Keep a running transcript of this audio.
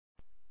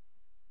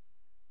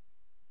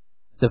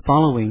The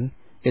following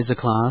is a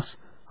class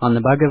on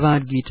the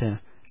Bhagavad Gita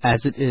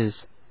as it is,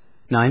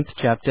 9th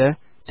chapter,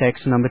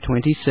 text number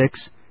 26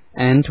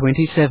 and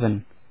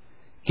 27,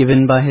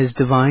 given by His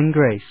Divine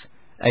Grace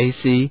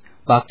A.C.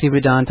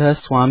 Bhaktivedanta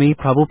Swami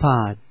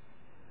Prabhupada,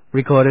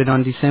 recorded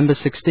on December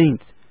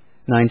 16th,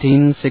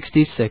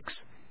 1966,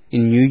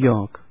 in New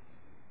York.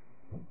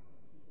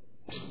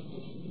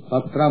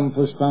 patraṁ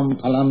puṣpaṁ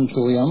phalaṁ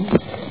toyaṁ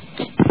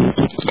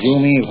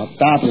yome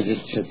bhaktā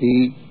prayacchati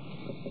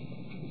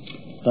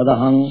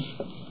tadahaṁ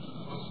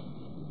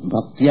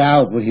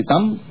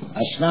bhaktyā-upahṛtam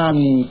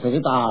aśnāmi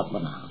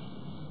prayatātmanaḥ.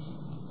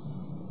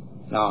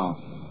 Now,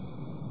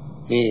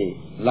 the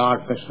Lord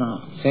Krishna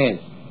says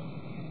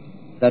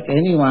that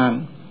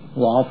anyone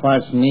who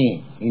offers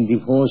me in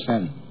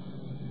devotion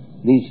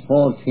these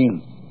four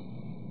things,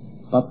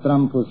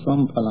 patraṁ puṣpaṁ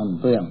phalaṁ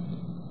toyaṁ,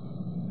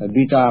 a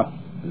bit of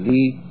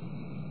leaf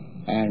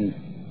and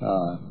a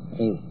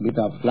bit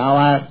of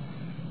flower,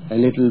 a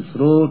little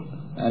fruit,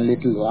 and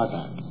little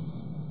water.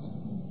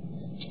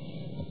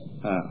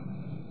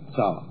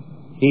 So,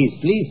 he is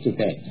pleased to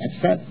take,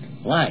 accept.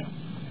 Why?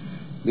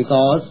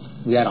 Because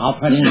we are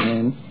offering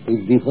him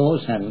with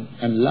devotion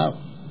and love.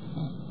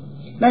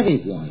 That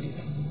is the only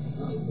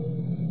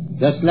thing.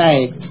 Just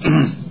like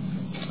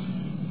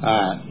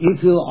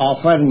if you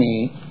offer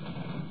me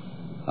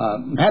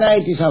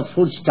varieties of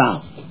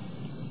foodstuff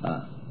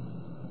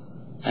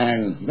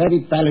and very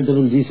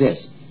palatable dishes,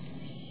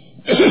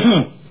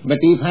 but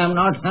if I am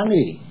not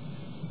hungry,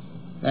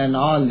 then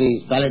all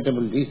these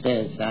palatable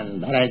dishes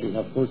and varieties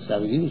of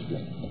foodstuff is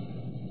useless.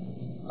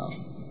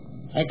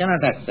 I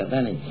cannot accept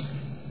anything.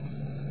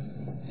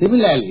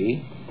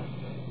 Similarly,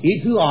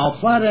 if you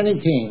offer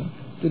anything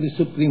to the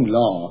Supreme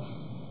Lord,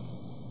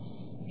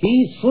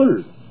 He is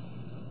full.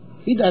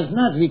 He does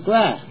not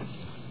require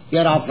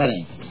your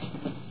offering.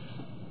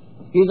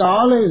 He is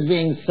always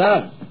being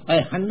served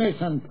by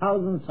hundreds and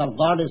thousands of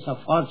goddesses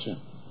of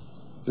fortune.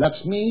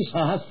 Lakshmi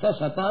sahasra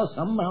sata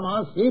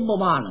sambhrama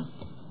sebhamanam.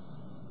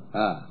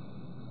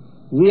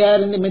 We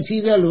are in the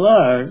material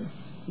world,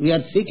 we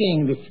are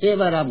seeking the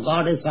favor of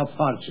goddess of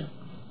fortune.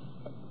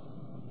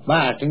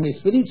 But in the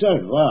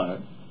spiritual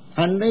world,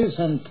 hundreds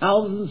and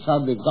thousands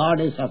of the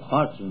goddess of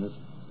fortunes,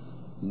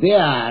 they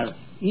are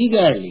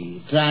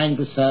eagerly trying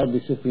to serve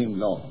the Supreme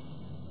Lord.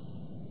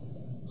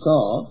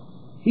 So,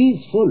 He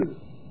is full.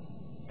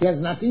 He has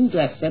nothing to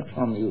accept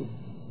from you.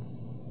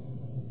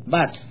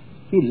 But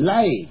He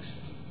likes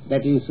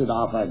that you should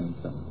offer Him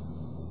something.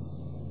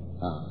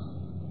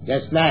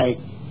 Just like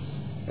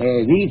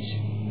a rich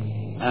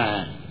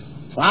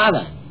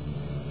father,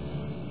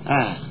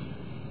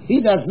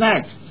 he does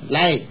not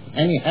like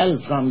any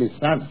help from the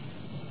son.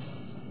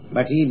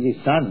 But the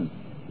son,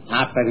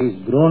 after he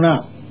is grown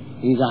up,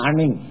 he is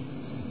earning.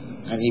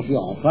 And if you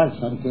offer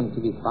something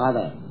to the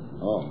father,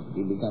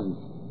 he becomes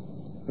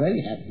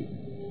very happy.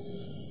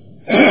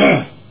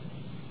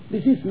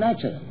 This is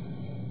natural.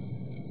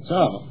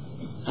 So,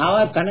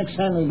 our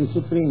connection with the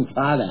Supreme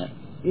Father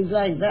is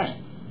like that.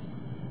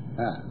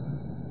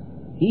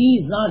 He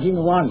is not in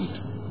want.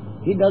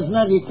 He does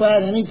not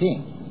require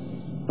anything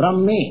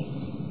from me.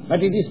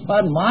 But it is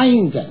for my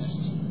interest.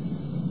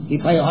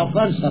 If I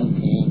offer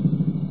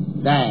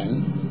something,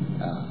 then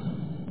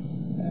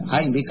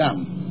I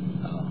become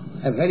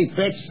a very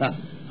pet son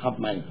of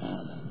my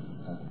father.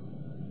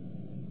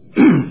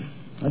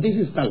 This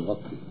is called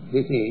bhakti.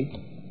 This is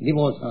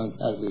devotional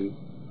service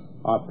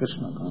or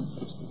Krishna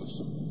consciousness.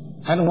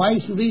 And why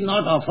should we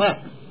not offer?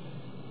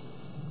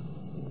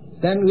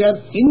 Then we have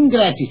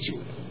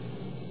ingratitude.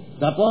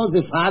 Suppose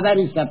the father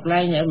is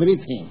supplying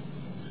everything,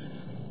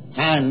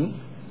 and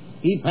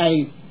if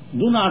I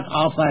do not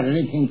offer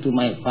anything to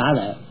my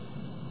father,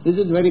 is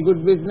it very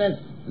good business?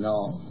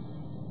 No.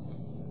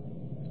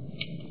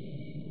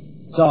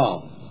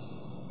 So,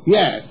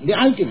 yes, the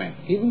ultimate,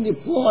 even the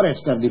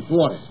poorest of the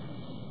poorest,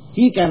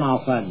 he can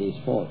offer these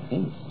four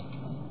things.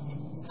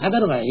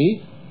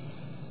 Otherwise,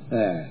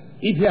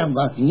 if you have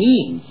got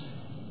means,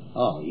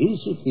 you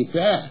should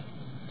prepare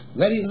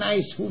very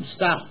nice food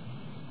stuff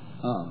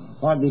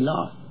for the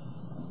Lord.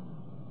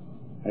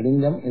 At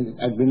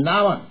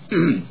Vrindavan,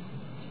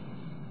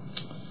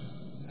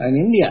 in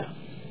India,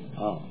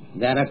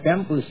 there are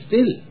temples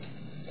still.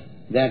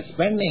 They are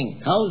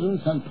spending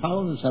thousands and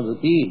thousands of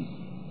rupees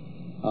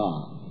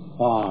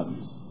for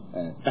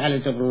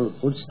palatable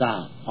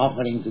foodstuff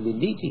offering to the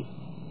deity.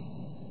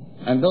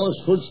 And those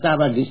foodstuff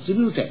are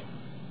distributed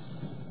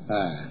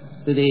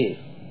to the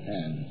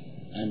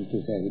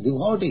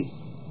devotees.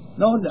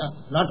 No,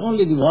 not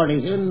only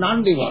devotees, even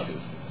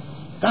non-devotees.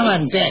 Come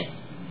and take.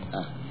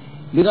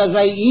 Because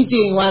by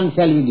eating one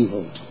shall be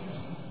devoted.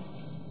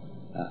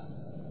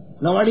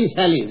 Nobody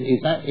shall eat.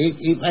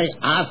 If I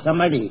ask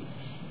somebody,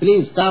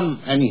 please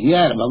come and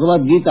hear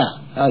Bhagavad Gita,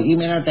 he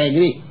may not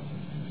agree.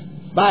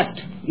 But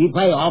if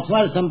I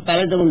offer some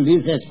palatable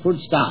dishes,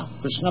 foodstuff,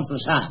 Krishna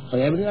Prasad, so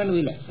everyone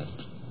will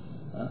accept.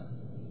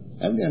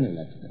 Everyone will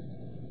accept.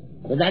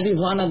 So that is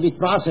one of the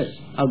process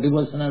of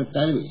devotional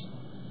service.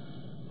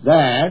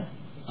 That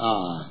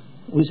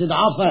we should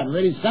offer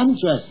very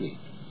sumptuously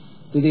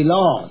to the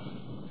Lord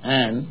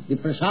and the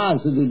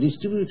prasad should be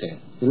distributed.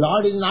 The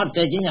Lord is not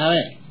taking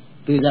away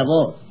to his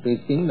abode, to his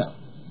kingdom.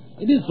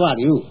 It is for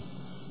you.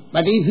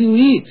 But if you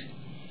eat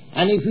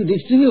and if you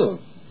distribute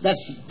that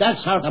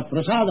sort of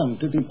prasadam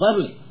to the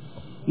public,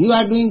 you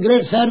are doing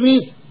great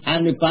service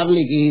and the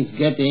public is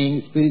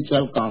getting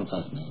spiritual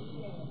consciousness,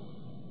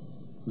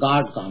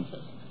 God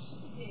consciousness.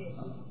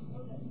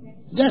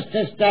 Just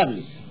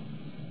establish,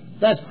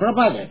 just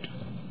propagate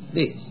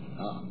this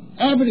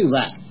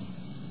everywhere,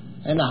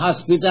 in the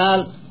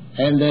hospital,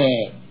 in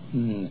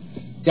the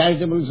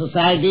charitable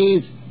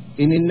societies,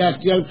 in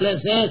industrial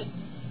places,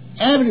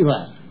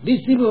 everywhere.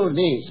 Distribute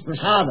this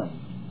prasadam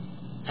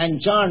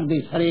and chant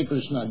this Hare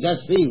Krishna.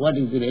 Just see what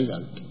is the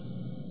result.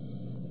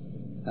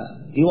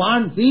 You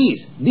want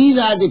peace. These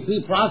are the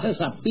process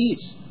of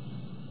peace.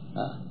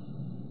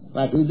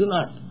 But we do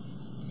not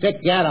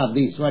take care of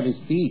this. What is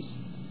peace?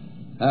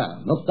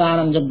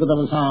 Bhaktānaṁ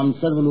jaggatavasaṁ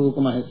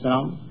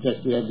sarvalokamaheśwaṁ,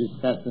 just we have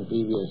discussed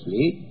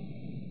previously.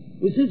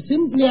 We should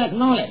simply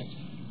acknowledge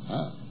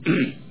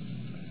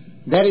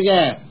there is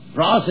a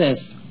process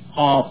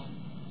of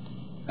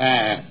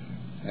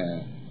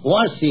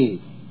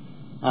worship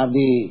of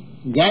the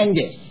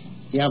Ganges.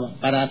 You have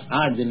perhaps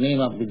heard the name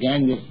of the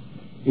Ganges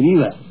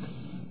river.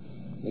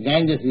 The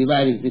Ganges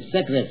river is the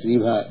sacred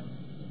river.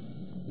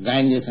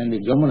 Ganges and the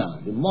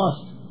Jamuna, the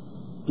most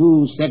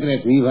two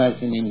sacred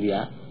rivers in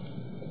India.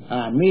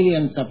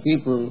 Millions of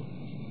people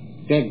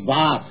take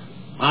bath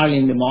early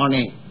in the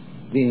morning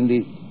in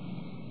these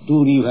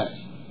two rivers.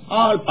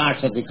 All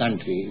parts of the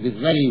country. It is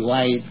very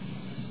wide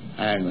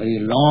and very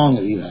long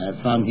river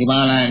from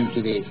Himalayan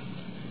to the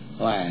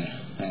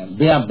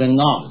Bay of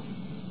Bengal.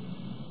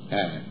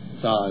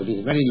 So it is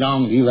a very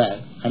long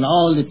river, and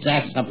all the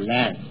tracts of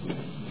land,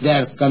 they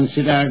are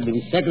considered to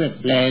be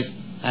sacred place,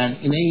 and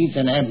in each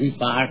and every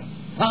part,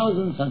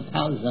 thousands and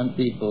thousands of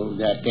people,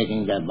 they are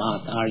taking their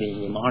bath early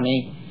in the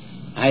morning,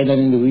 either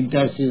in the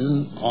winter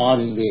season or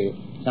in the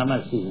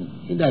summer season.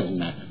 It doesn't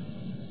matter.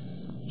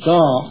 So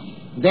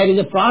there is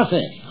a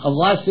process of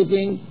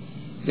worshipping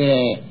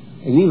the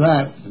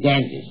river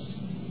Ganges.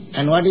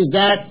 And what is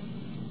that?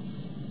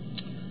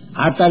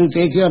 After you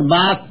take your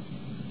bath,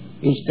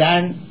 you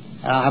stand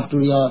up to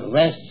your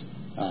waist,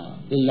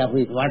 filled up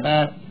with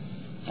water,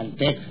 and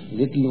take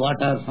little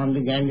water from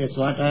the Ganges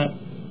water,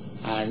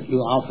 and you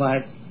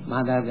offer,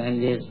 Mother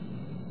Ganges,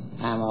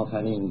 I am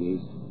offering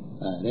this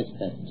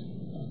respect.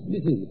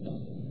 This is the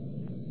process.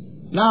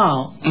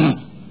 Now,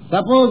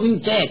 suppose you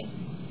take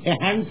a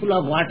handful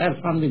of water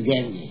from the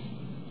Ganges.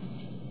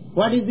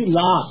 What is the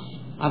loss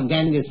of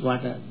Ganges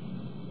water?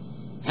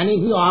 And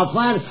if you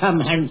offer some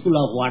handful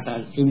of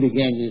water in the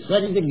Ganges,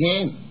 what is the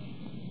gain?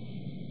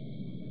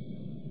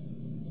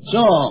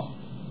 So,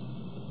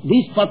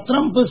 this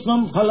patraṁ,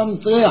 puṣpaṁ,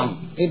 phalaṁ, toyaṁ,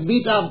 a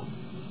bit of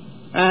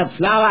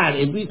flower,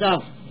 a bit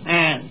of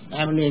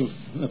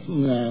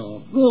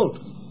fruit,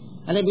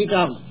 and a bit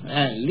of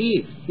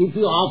leaf, if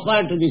you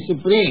offer to the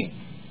Supreme,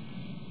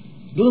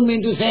 do you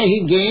mean to say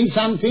he gains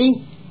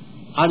something?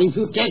 Or if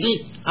you take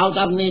it out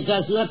of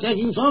nature, you are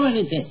taking so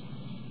many things.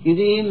 Is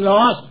he in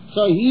loss?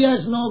 So he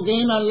has no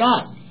gain or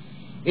loss.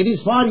 It is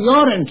for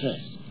your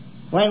interest.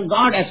 When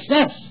God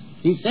accepts,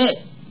 he says,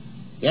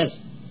 yes,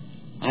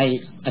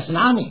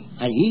 aśnāmi,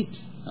 I eat.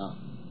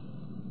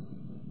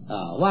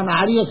 One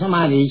Arya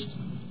Samadhist,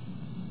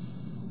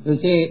 you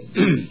say,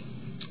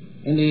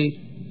 in the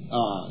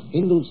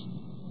Hindu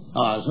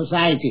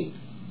society,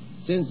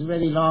 since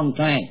very long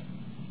time,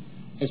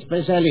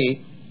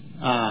 especially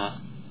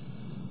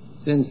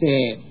since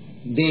the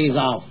days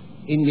of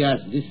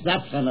India's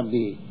disruption of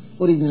the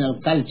original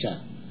culture,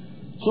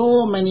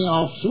 so many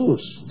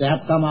offshoots, they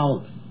have come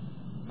out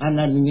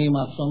under the name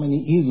of so many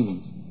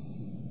evenings.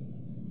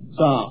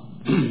 So,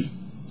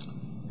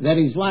 there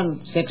is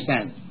one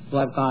section who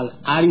are called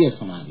Arya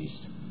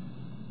Samadhists.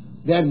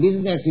 Their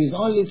business is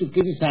only to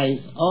criticize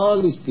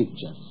all the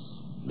scriptures.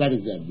 That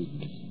is their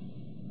business.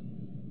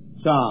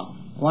 So,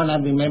 one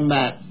of the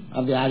members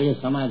of the Arya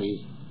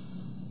Samadhists,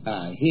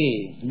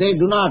 they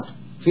do not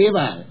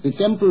favor the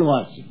temple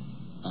worship.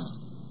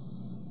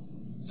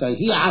 So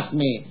he asked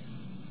me,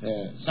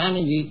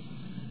 Swamiji,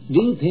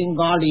 do you think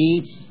God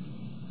eats?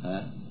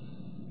 I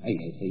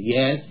say,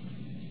 yes.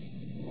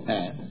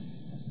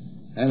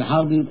 And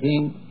how do you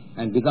think?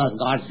 And because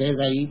God says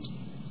I eat.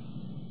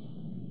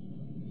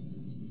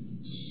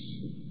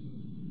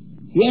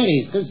 Here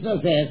is,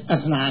 Krishna says,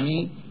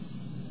 aśnāmi.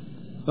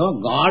 So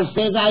God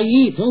says I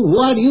eat. So who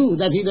are you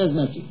that he does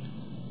not eat?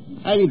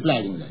 I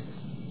replied him that.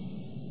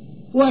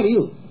 Who are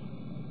you?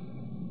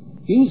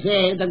 You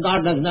say that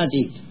God does not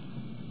eat.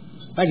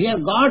 But here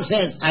God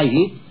says, I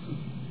eat.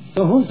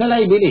 So whom shall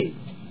I believe?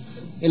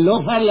 A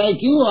loafer like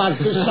you or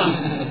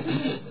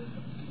Krishna?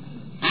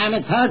 I am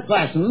a third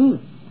person,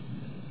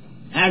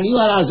 and you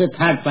are also a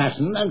third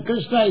person, and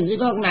Krishna is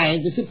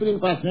recognized, the Supreme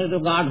Personality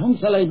of God. Whom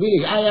shall I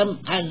believe? I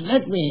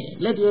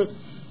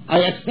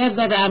accept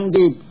that I am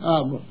the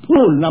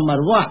fool,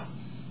 number one.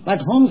 But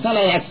whom shall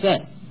I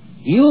accept?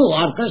 You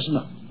or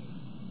Krishna?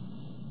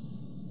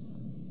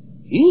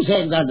 You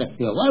said that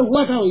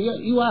what are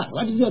you are?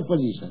 What is your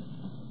position?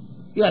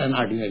 You are an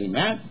ordinary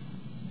man.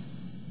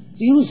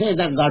 You say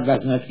that God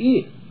does not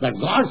eat, but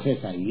God says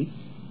I eat.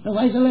 Now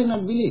why shall I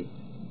not believe?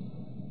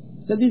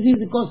 So this is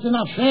the question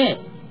of faith.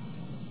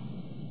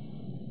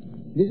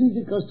 This is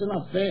the question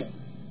of faith.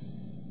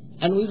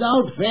 And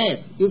without faith,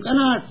 you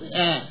cannot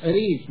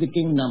reach the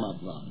kingdom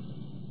of God.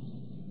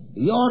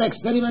 Your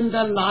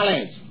experimental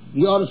knowledge,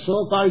 your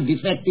so-called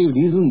defective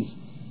reasons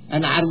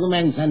and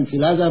arguments and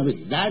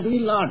philosophy, that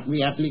will not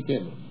be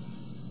applicable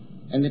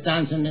in the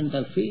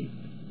transcendental field.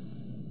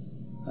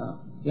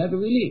 You have to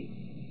believe.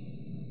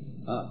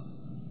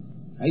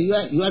 You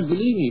are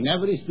believing in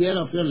every sphere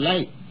of your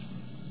life.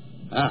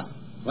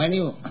 When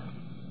you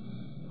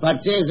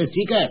purchase a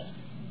ticket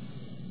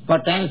for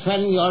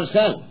transferring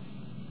yourself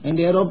in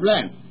the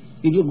aeroplane,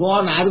 if you go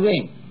on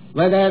arguing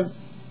whether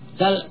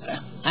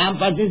I am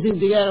purchasing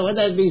ticket,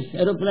 whether this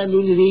aeroplane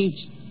will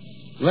reach,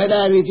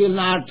 whether it will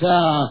not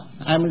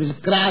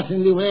crash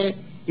in the way,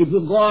 if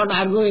you go on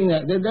arguing,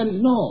 there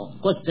is no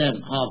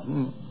question of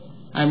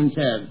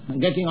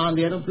getting on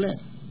the aeroplane.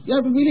 You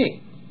have to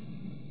believe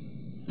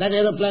that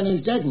aeroplane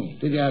will take me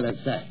to the other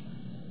side.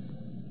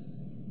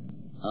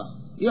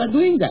 You are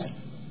doing that.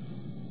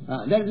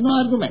 There is no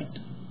argument.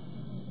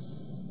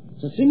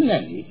 So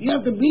similarly, you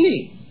have to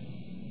believe.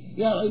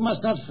 You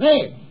must have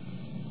faith.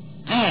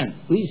 And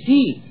we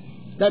see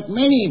that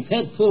many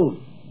faithful,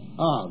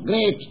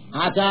 great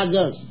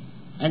acharyas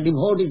and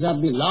devotees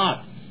of the Lord,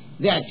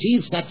 they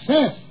achieve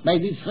success by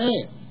this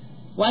faith.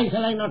 Why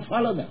shall I not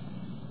follow them?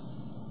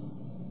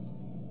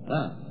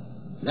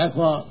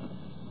 Therefore,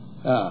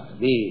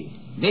 the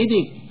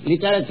Vedic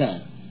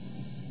literature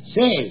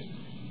says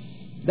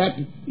that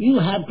you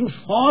have to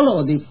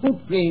follow the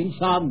footprints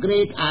of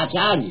great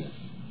acharyas.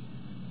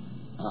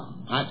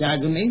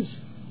 Acharya means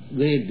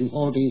great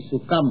devotees who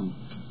come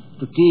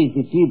to teach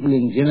the people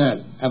in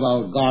general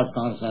about God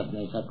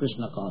consciousness or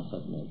Krishna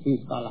consciousness. He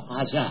is called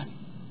Acharya.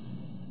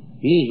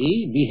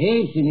 He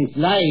behaves in his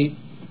life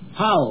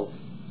how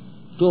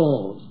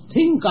to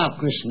think of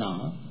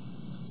Krishna,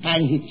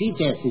 and he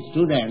teaches his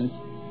students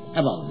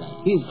about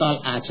that. He is called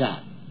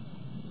Acharya.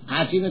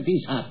 Achinati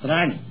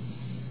Shastrani.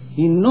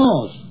 He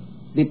knows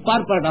the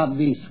purport of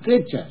the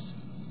scriptures,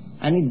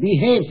 and he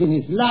behaves in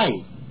his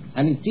life,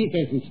 and he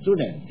teaches his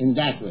students in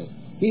that way.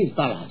 He is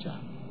called Acharya.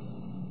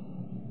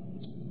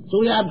 So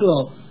we have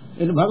to,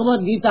 in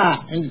Bhagavad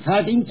Gita, in the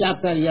 13th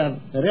chapter, you have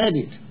read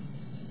it,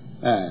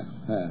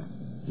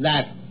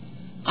 that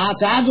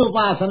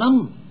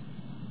Acharya-upāsanam,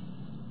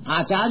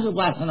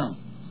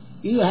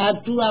 you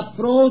have to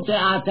approach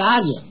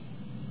Acharya.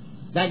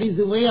 That is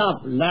the way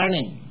of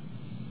learning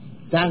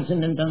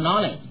transcendental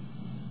knowledge.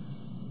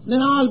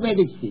 Then all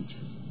Vedic speeches.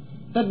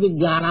 Tad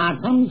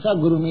vijñānārtham sa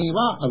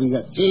gurumeva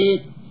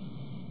avigacchēt.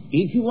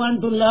 If you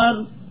want to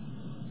learn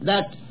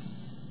that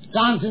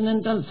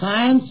transcendental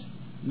science,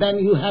 then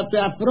you have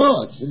to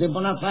approach the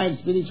bona fide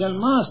spiritual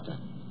master.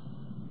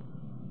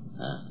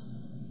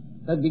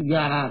 Tad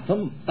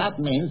vijñānārtham, that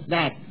means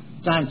that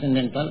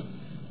transcendental,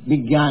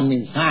 vijñān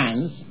means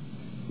science.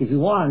 If you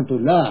want to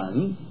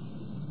learn,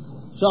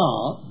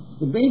 so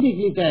the Vedic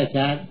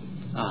literature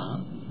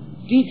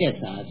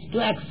teaches us to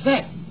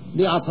accept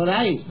the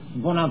authorized,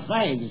 bona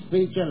fide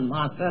spiritual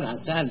master,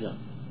 Acharya.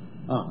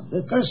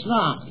 The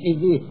Krishna is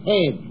the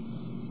head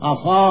of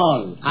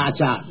all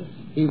acharyas.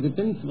 He is the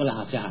principal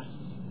acharya.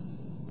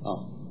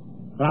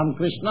 From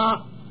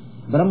Krishna,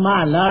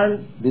 Brahma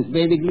learned this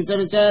Vedic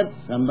literature.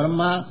 From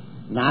Brahma,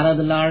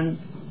 Narada learned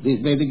this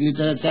Vedic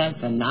literature.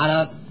 From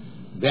Narada,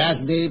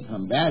 Vyasdev,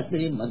 from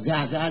Vyasdev,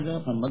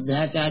 Madhyacharya, from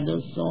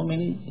Madhyacharya, so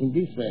many. In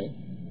this way,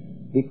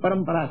 the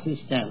parampara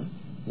system,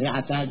 the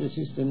acharya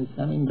system is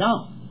coming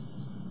down.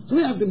 So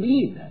we have to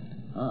believe that.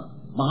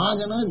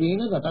 Mahajana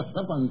vena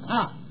gatasya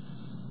pantha.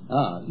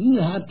 You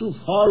have to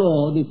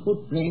follow the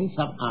footprints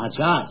of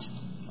acharya.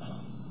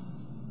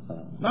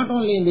 Not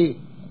only in the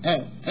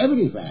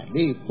everywhere,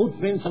 the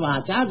footprints of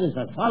acharyas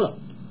are followed.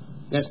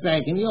 Just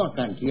like in your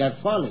country, you are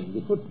following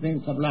the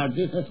footprints of Lord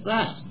Jesus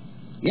Christ.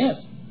 Yes,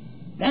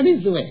 that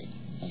is the way.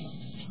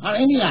 Or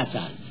any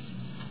acharya.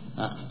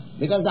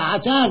 Because the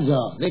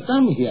acharya, they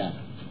come here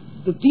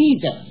to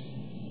teach us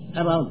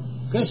about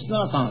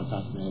Krishna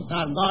consciousness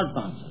or God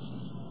consciousness.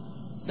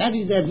 That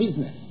is their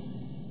business.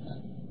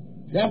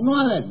 They have no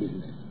other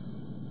business.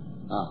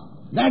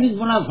 That is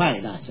bona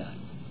fide acharya.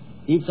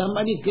 If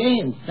somebody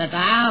claims that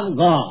I am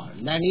God,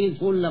 then he is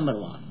fool number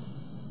one.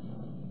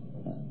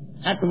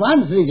 At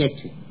once reject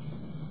him.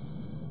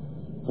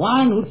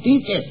 One who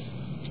teaches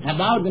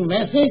about the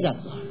message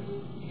of God,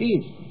 he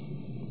is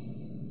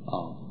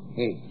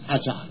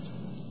acharya.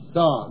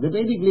 So the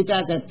Vedic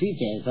literature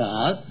teaches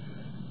us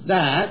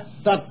that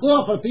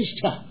tattva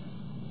pratishtha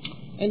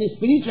in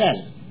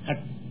spiritual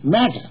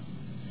matter,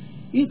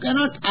 you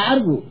cannot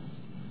argue.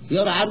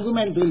 Your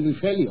argument will be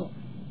failure.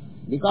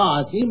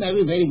 Because he may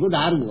be very good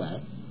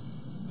arguer,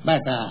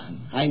 but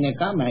I may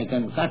come, I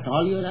can cut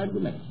all your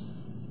arguments.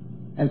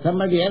 And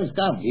somebody else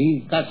comes,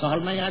 he cuts all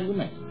my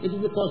arguments. It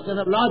is a question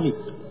of logic.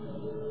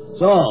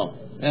 So,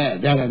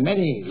 there are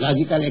many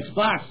logical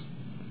experts.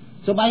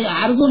 So by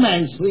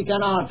arguments we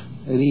cannot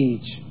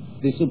reach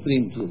the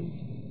supreme truth.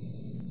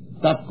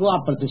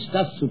 Tattva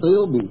pratishtha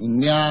sutayo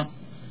vivinya.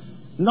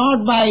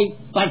 Not by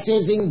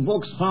purchasing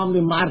books from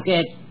the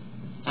market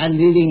and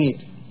reading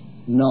it.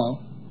 No,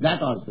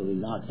 that also will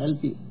not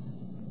help you.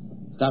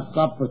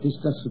 Tattva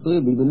pratishtha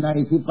sutayo vivinya.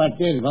 If you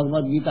purchase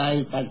Bhagavad Gita,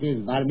 you purchase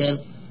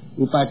Bible,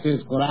 you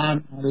purchase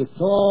Quran, there is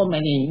so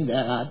many,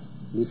 there are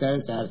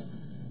literatures,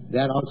 they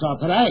are also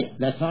authorized,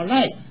 that's all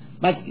right.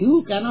 But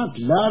you cannot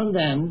learn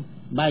them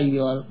by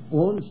your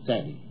own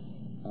study.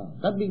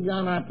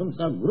 Tad-vijnānāर्थam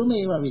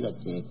sadgurumeva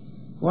vigaccheti.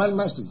 One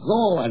must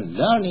go and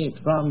learn it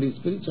from the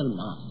spiritual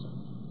master.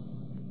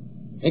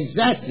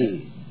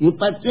 Exactly. You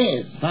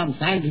purchase some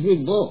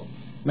scientific book,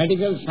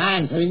 medical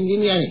science or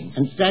engineering,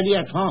 and study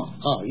at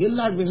home. You'll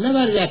not be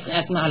never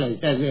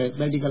acknowledged as a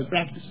medical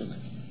practitioner.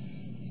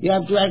 You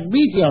have to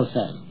admit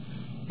yourself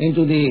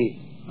into the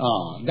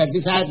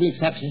disciplic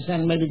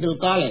succession medical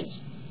college.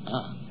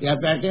 You have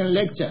to attend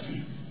lecture.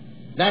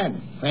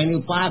 Then, when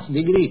you pass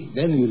degree,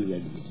 then you will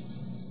get it.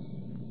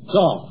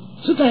 So,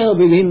 sutayo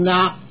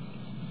vivinna,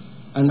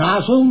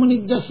 naso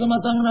munijjasya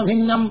matanna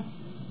bhinnam.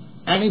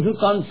 And if you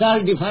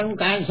consult different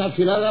kinds of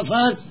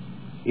philosophers,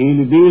 you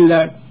will be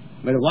that.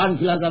 But one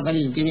philosopher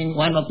is giving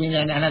one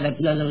opinion, another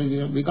philosopher is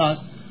giving, because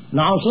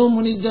naso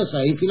munijjasya,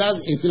 a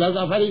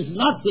philosopher is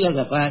not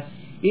philosopher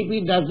if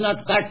he does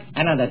not cut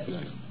another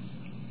philosopher.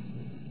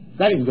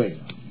 That is going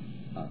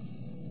on.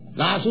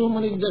 Naso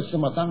munijjasya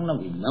matanna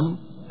bhinnam.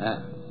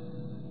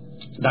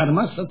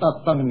 Dharmasya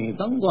tattam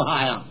nitam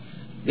guhayam.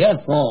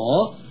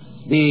 Therefore,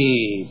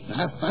 the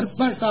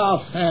purpose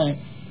of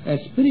a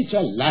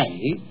spiritual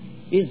life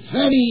is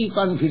very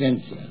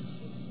confidential.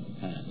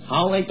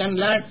 How I can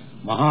learn?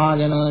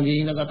 Mahajana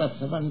jina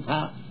gatasya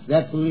pantha.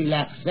 That we will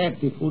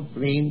accept the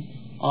footprint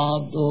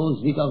of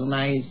those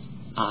recognized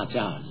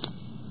acharyas.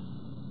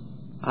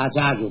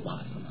 Acharya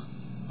upasana.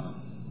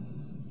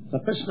 So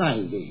Krishna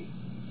is the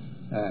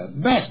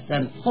best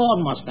and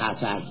foremost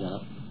acharya,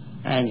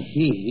 and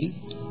he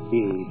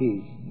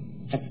is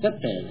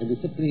accepted as the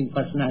Supreme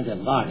Personality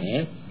of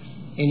Godhead.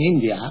 In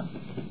India,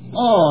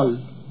 all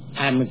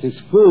these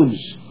schools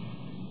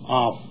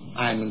of,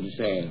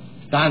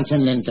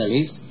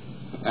 transcendentalists,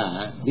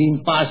 the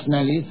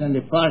impersonalists and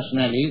the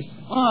personalists,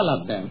 all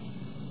of them,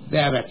 they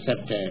have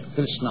accepted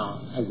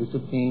Krishna as the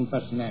Supreme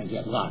Personality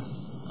of God.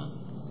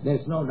 There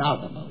is no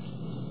doubt about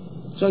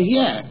it. So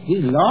here,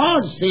 his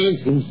Lord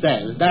says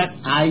himself that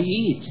I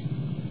eat.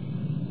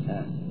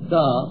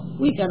 So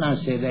we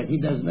cannot say that he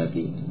does not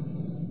eat.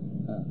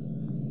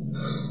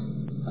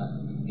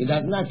 He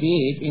does not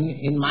eat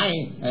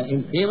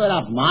in favor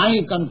of my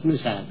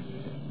conclusion.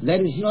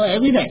 There is no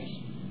evidence.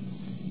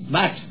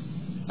 But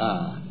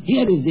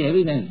here is the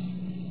evidence,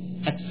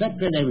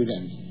 accepted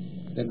evidence,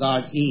 that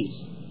God eats.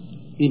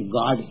 If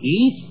God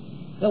eats,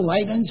 then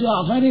why don't you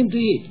offer him to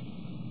eat?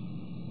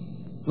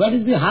 What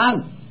is the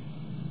harm?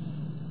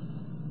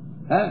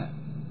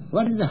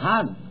 What is the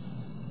harm?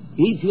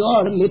 If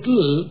your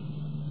little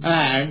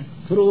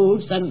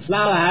fruits and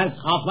flowers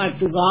offered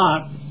to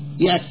God,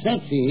 he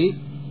accepts it,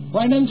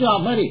 why don't you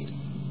offer it?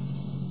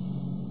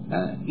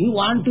 You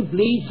want to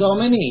please so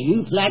many,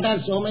 you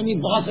flatter so many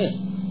bosses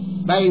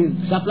by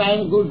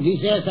supplying good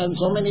dishes and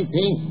so many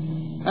things.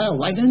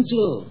 Why don't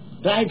you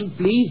try to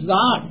please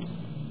God?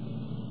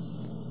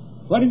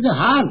 What is the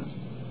harm?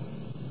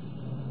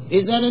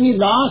 Is there any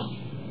loss?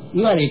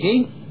 You are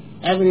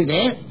eating every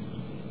day,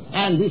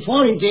 and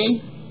before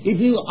eating, if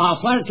you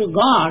offer to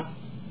God,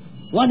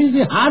 what is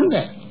the harm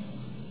there?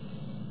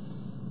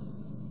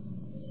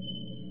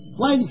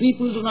 Why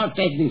people do not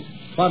take this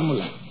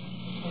formula?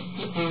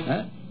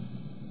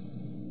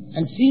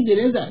 And see the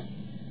result.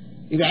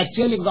 If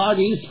actually God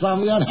eats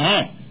from your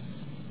hand,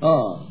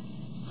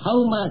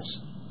 how much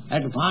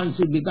advanced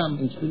you become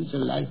in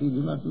spiritual life you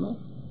do not know.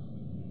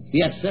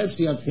 He accepts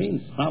your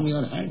things from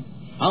your hand.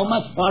 How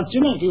much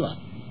fortunate you are.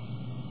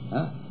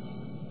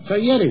 So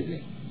here is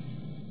it.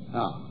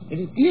 It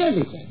is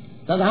clearly said.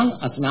 Tadham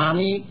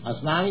aśnāmi.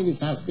 Aśnāmi, the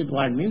Sanskrit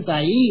word means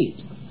I eat.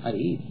 I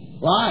eat.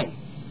 Why?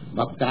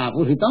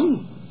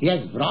 Bhakty-upahṛtam. He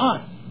has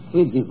brought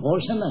with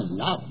devotion and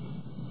love.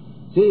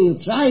 So you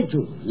try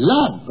to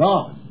love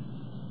God.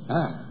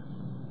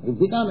 You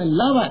become a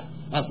lover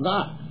of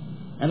God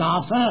and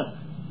offer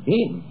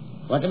Him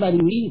whatever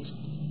you eat,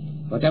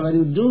 whatever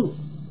you do.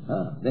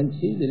 Then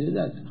see the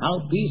result.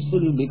 How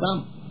peaceful you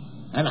become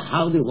and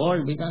how the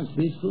world becomes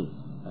peaceful.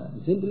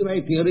 Simply by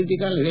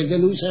theoretical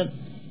resolution,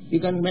 you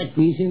can make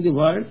peace in the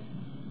world.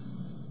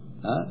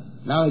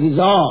 Now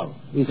resolve,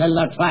 we shall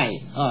not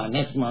fight.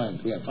 Next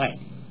moment we are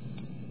fighting.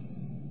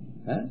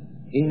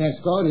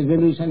 UNESCO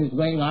resolution is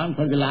going on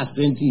for the last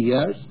 20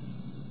 years.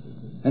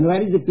 And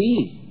where is the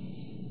peace?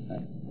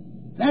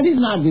 That is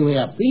not the way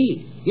of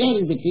peace. Here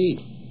is the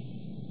peace.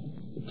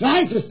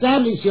 Try to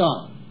establish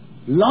your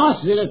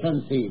lost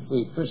relationship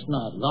with Krishna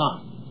or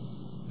God.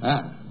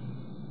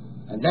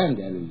 And then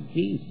there will be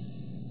peace.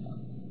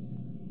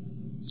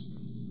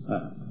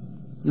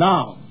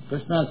 Now,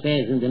 Krishna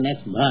says in the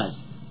next verse,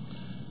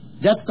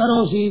 Jat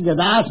karosi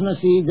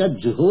jadasnasi jat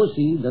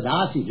juhosi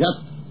dadasi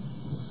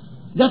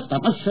jat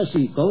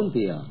tapassasi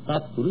kaunteya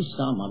tat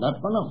puruṣpaṁ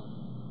madarpanam.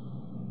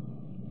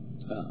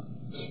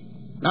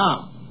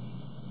 Now,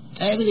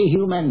 every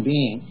human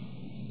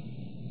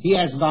being, he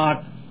has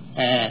got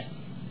a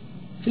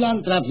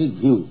philanthropic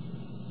view.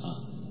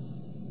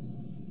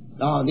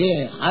 Now,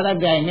 the other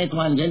day I met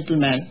one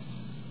gentleman,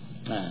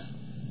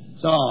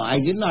 so I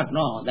did not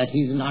know that he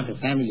is not a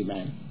family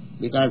man,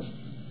 because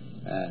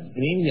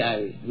in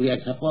India we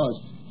are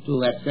supposed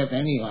to accept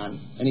anyone,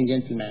 any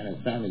gentleman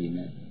as family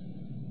man.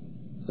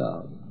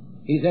 So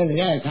he said,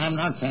 yes, I am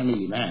not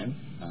family man.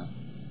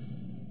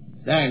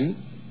 Then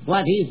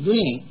what he is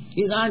doing,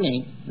 he is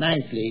earning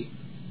nicely,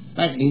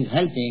 but he is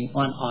helping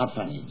one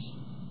orphanage.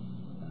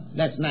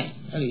 That's nice.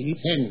 He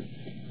said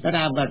that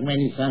I have got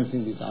many sons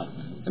in this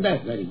orphanage. And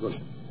that's very good.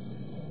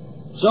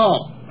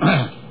 So,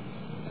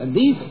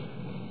 this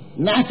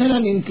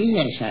natural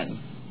inclination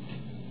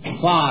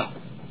for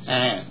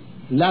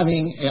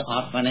loving an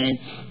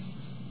orphanage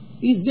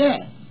is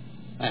there.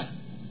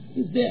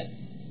 Is there.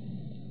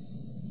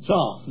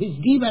 So, this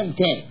give and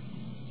take,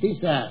 this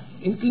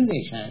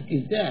inclination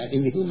is there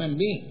in the human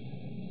being.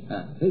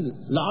 The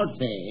Lord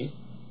says,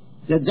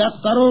 that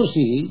jab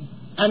karosi,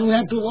 and we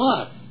have to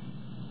work.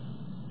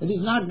 It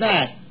is not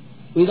that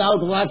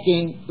without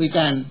working we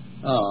can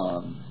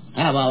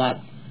have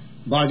our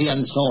body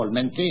and soul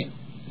maintained.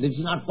 This is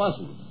not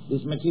possible.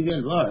 This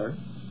material world,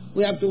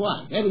 we have to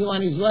work.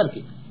 Everyone is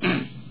working.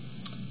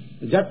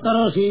 Jab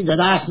karosi, jad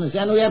aśnāmi,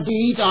 and we have to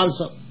eat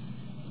also.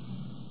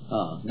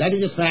 That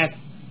is a fact.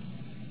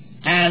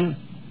 And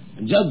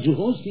jad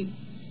juhosi,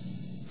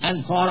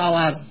 and for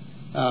our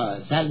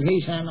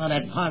salvation or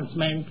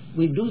advancement,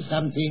 we do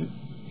something,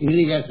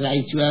 religious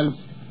rituals,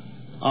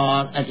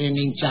 or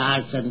attending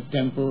church and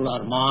temple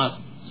or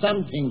mosque,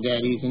 something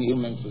there is in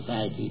human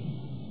society.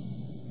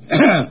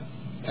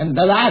 And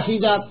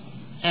dalasija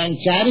and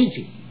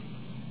charity.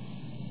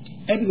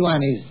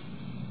 Everyone is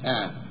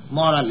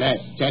more or less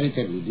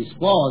charitably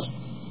disposed,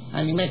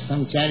 and he makes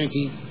some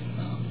charity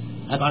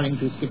according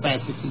to his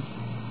capacity.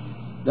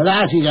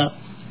 Dalasija,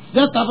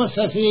 the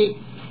tapasasi,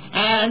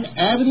 and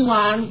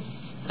everyone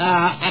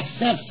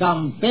accepts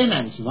some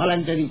penance,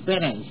 voluntary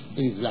penance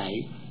in his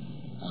life.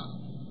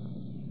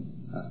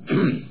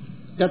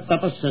 Tat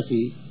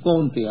tapassasi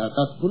konteya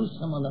tat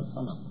puṣpaṁ.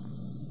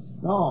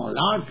 No,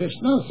 Lord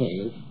Krishna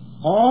says,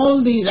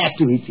 all these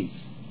activities,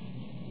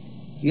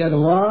 your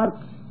work,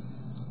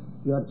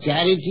 your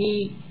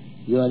charity,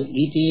 your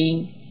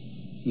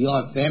eating,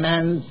 your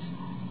penance,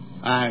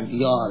 and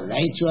your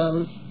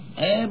rituals,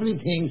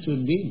 everything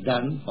should be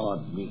done for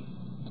me.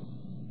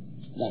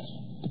 That's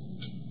all.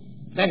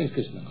 That is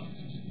Krishna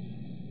consciousness.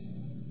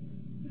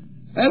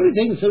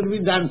 Everything should be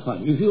done for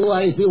you. If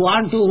you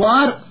want to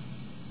work,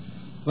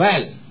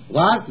 well,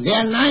 work day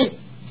and night,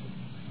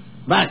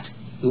 but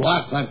you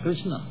work for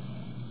Krishna.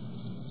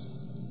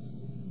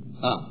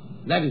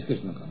 That is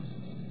Krishna consciousness.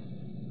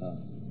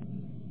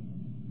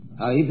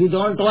 If you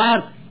don't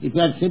work, if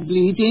you are simply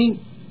eating,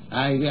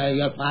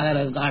 your father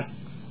has got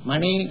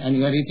money and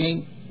you are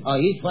eating,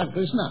 eat for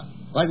Krishna.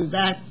 What is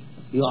that?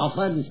 You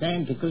offer the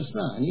same to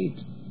Krishna and eat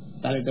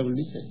palatable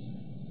dishes.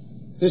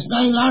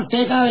 Krishna will not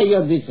take away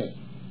your dishes.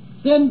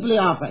 Simply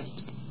offer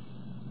it.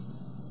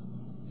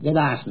 Jad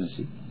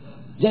aśnāmi,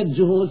 jad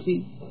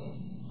juhosi.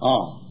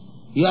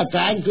 You are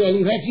trying to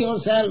elevate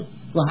yourself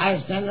to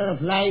higher standard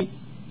of life.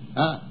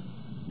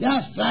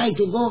 Just try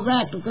to go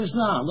back to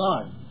Krishna,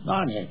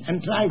 Godhead,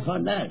 and try for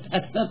that.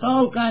 Accept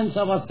all kinds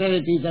of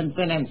austerities and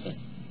penances.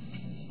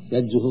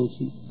 Jad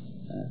juhosi.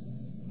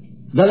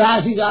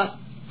 Dalasija.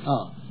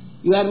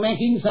 You are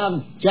making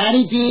some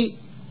charity,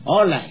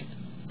 all right.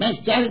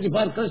 Make charity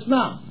for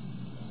Krishna.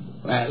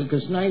 Well,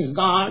 Krishna is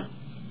God,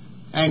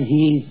 and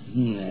He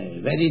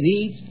is very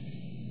rich.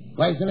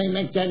 Why should I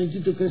make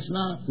charity to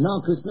Krishna?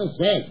 No, Krishna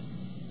said,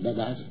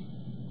 Dadasi,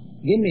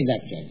 give me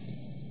that charity.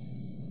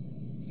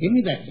 Give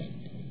me that charity.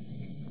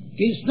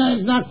 Krishna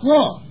is not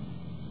poor,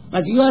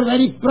 but you are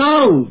very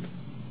proud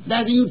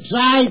that you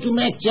try to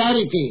make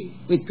charity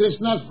with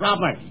Krishna's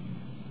property.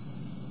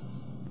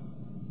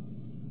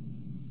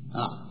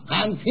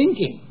 I am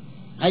thinking,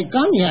 I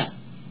come here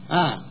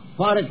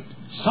for a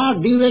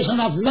short duration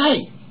of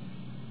life.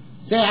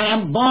 Say I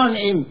am born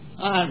in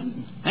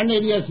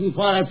 100 years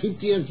before or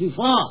 50 years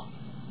before,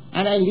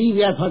 and I live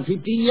here for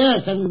 50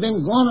 years and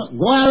then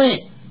go away.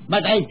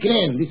 But I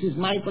claim this is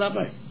my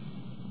property.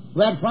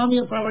 Where from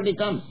your property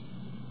comes?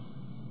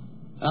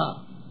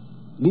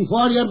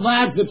 Before your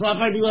birth the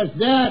property was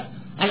there,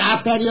 and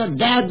after your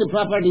death the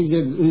property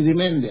will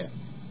remain there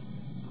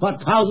for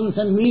thousands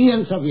and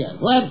millions of years.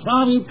 Where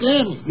from you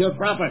claim your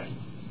property?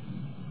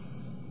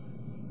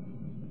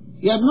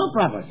 You have no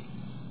property.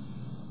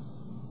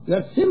 You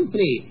are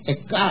simply a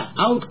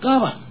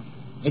outcomer,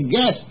 a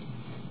guest.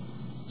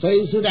 So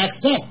you should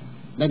accept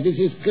that this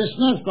is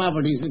Krishna's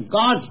property, it is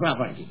God's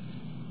property.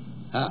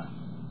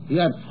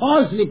 You are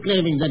falsely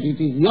claiming that it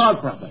is your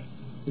property.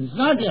 It is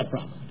not your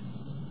property.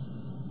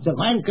 So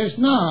when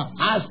Krishna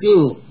asks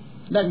you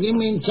that give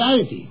me in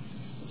charity,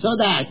 so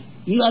that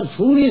you are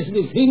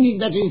foolishly thinking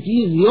that it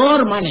is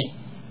your money.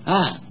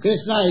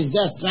 Krishna is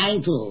just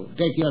trying to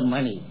take your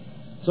money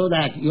so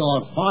that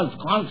your false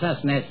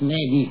consciousness may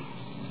be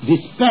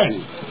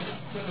dispelled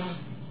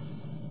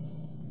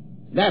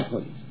that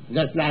police.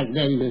 Just like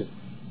there is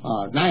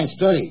a nice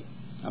story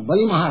of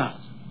Bali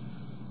Maharaj.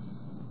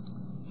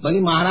 Bali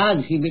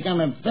Maharaj, he became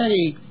a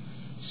very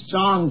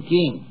strong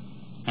king,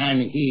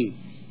 and he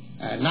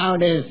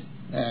nowadays,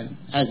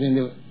 as in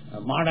the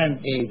modern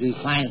age, we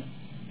find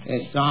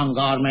a strong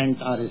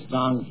government or a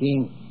strong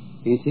king,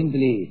 he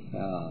simply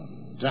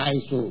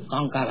tries to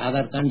conquer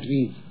other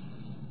countries.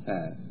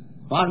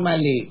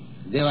 Formerly,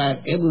 they were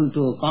able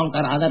to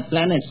conquer other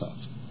planets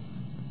also.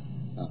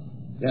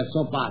 They are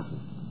so powerful.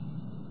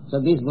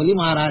 So this Bali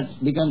Maharaj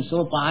became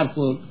so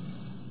powerful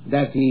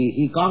that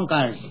he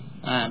conquered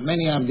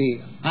many of the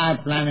higher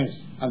planets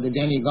of the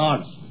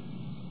demigods.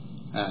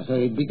 So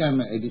it became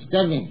a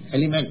disturbing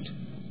element.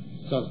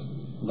 So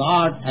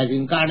God as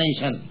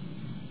incarnation,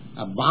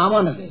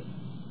 Vamana,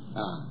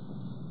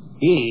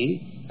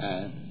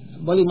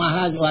 Bali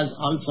Maharaj was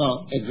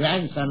also a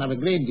grandson of a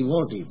great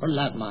devotee,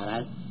 Prahlad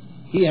Maharaj.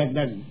 He had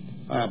that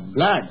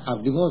blood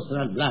of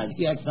devotional blood.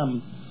 He had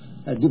some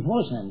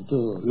devotion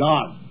to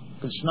Lord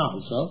Krishna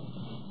also.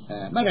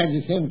 But at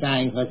the same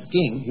time, he was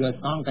king. He was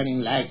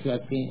conquering life. He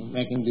was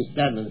making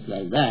disturbance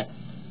like that.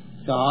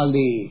 So all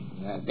the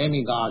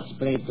demigods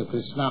prayed to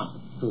Krishna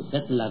to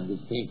settle up this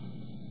thing.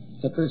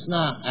 So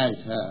Krishna as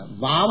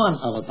Vaman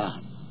avatar,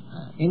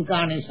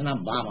 incarnation of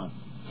Vaman,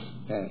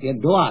 a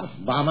dwarf.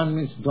 Vaman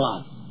means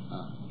dwarf.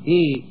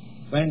 He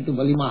went to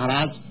Bali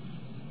Maharaj,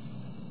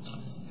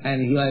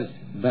 and he was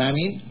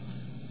Brahmin.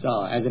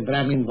 So as a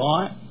Brahmin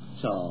boy,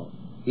 so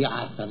he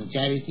asked some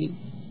charity,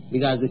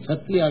 because the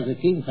Kshatriyas, the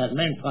kings, are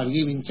meant for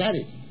giving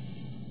charity.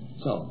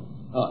 So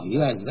he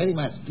was very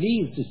much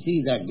pleased to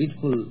see that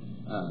beautiful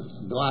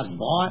dwarf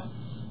boy.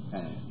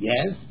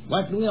 Yes,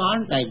 what do you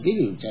want? I give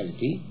you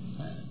charity.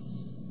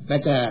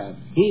 But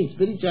his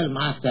spiritual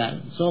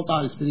master,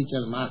 so-called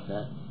spiritual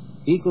master,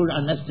 he could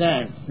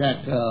understand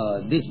that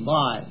this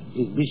boy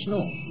is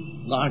Vishnu,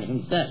 God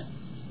himself.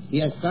 He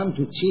has come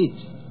to cheat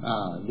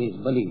this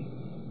Bali.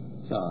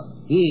 So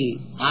he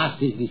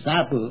asked his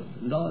disciple,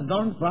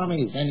 don't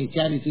promise any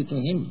charity to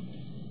him,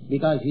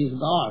 because he is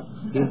God.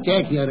 He'll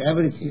take your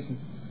everything.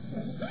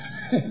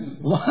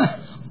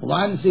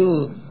 Once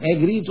you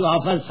agree to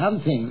offer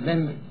something,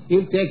 then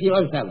he'll take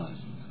yourself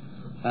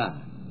also.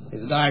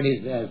 His God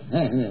is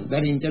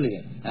very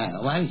intelligent.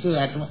 Once you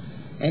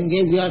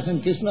engage yourself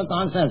in Krishna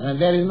consciousness,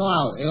 there is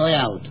no way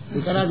out.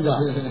 You cannot go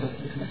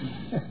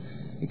out.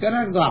 You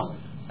cannot go out.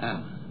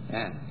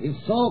 He's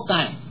so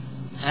kind.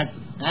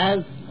 As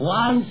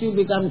once you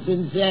become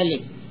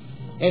sincerely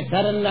a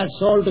surrendered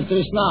soul to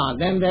Krishna,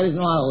 then there is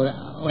no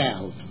way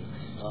out.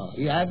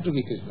 You have to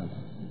be Krishna.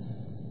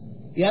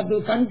 You have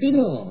to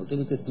continue to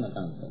be Krishna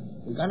conscious.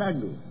 You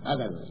cannot do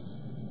otherwise.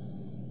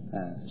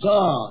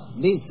 So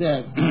this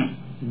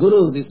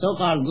Guru, the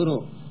so-called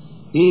Guru,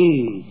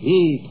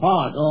 he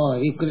thought,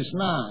 if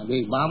Krishna,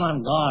 the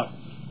Vaman God,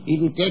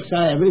 if he takes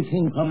away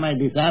everything from my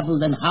disciple,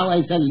 then how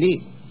I shall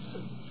live?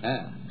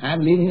 I am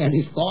living at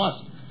his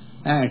cost.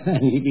 And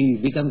if he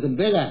becomes a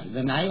beggar,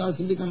 then I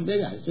also become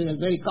beggar. So he was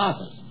very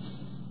cautious.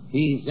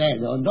 He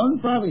said, don't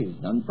promise.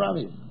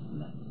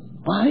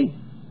 Why?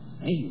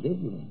 Hey,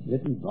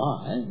 let me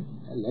go.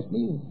 Let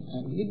me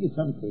give you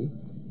something.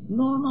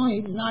 No,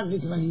 he's not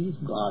this one.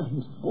 He's God.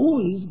 He's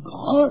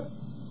God.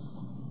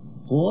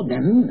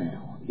 Then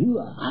you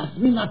asked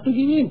me not to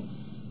give him.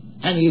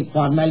 And he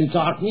formally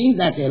taught me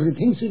that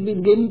everything should be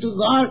given to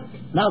God.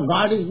 Now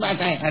God is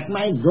at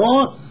my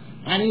door,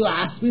 and you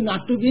ask me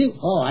not to give.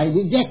 I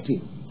reject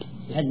him.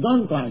 I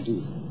don't want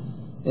you,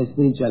 a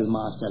spiritual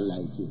master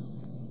like you.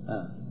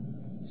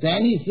 So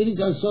any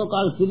spiritual,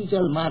 so-called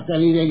spiritual master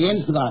is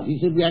against God. He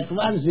should be at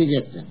once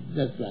rejected,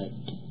 just like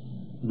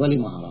Bali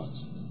Maharaj.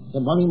 So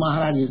Bali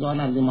Maharaj is one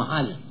of the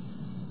Maharajas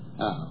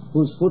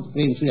whose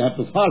footprints we have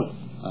to follow.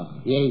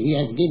 He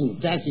has given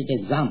tacit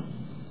example.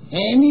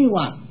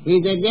 Anyone who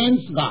is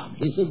against God,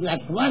 he should be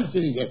at once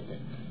rejected.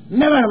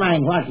 Never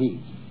mind what he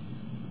is.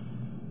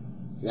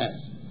 Yes.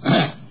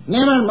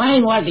 Never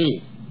mind what he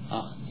is.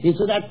 He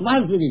should at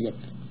once be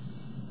rejected.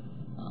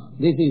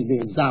 This is the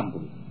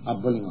example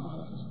of Bali Maharaj.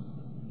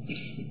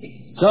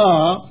 So,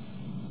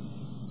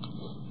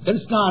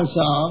 Krishna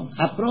also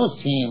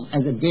approached him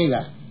as a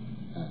beggar.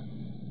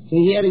 So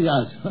here is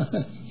also,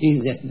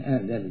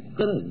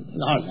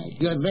 all right,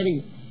 you are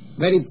very,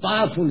 very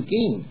powerful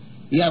king.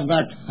 You have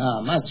got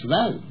much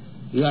wealth.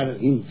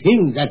 You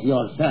think that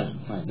yourself,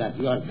 that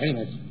you are very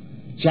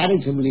much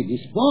charitably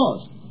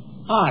disposed.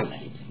 All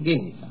right, give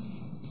me some.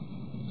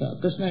 So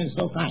Krishna is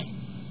so kind.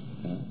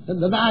 So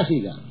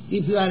Dadashida,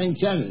 if you are in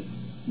charity,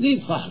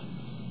 give for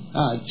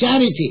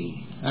charity.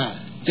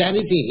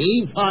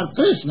 Charity for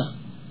Krishna.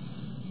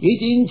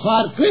 Eating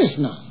for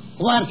Krishna.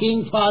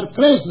 Working for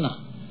Krishna.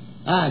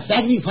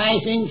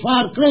 Sacrificing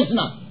for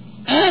Krishna.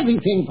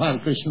 Everything for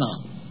Krishna.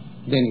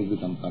 Then you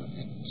become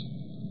perfect.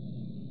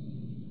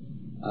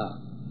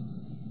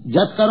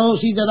 Jat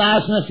karosi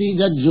dadasnasi,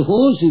 jat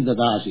juhosi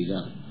dadasida,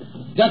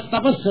 jat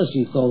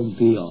tapassasi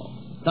kauntiyo.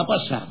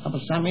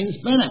 Tapasya means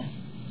penance.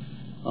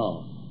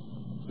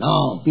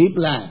 Now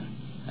people are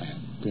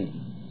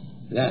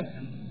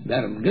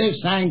there are great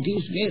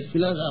scientists, great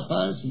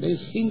philosophers, great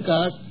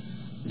thinkers.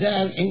 They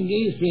are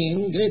engaged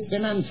in great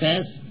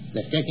penances. They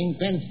are taking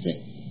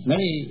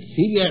very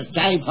severe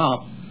type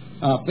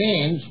of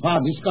pains for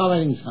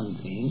discovering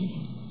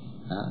something.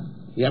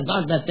 We have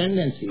got that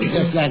tendency,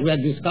 just like we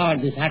have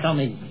discovered this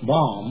atomic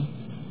bomb,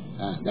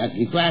 that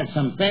requires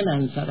some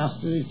penance or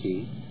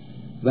austerity.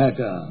 But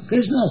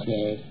Krishna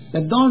says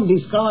that don't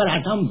discover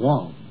atom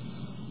bomb,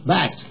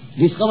 but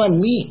discover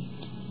me.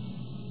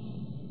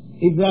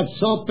 If you are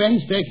so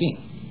painstaking,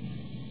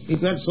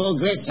 if you are so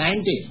great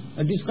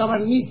scientist, discover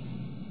me.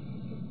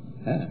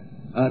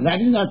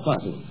 That is not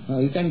possible.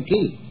 You can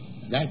kill.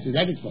 That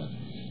is possible.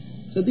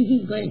 So this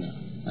is going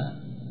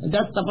on.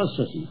 That's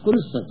tapasya,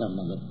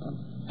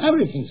 kurustatam.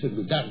 Everything should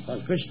be done for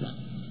Krishna.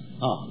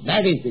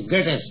 That is the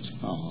greatest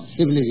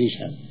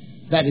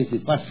civilization. That is the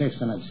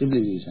perfection of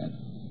civilization.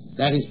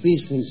 That is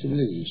peaceful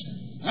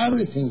civilization.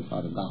 Everything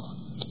for God.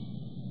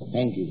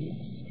 Thank you.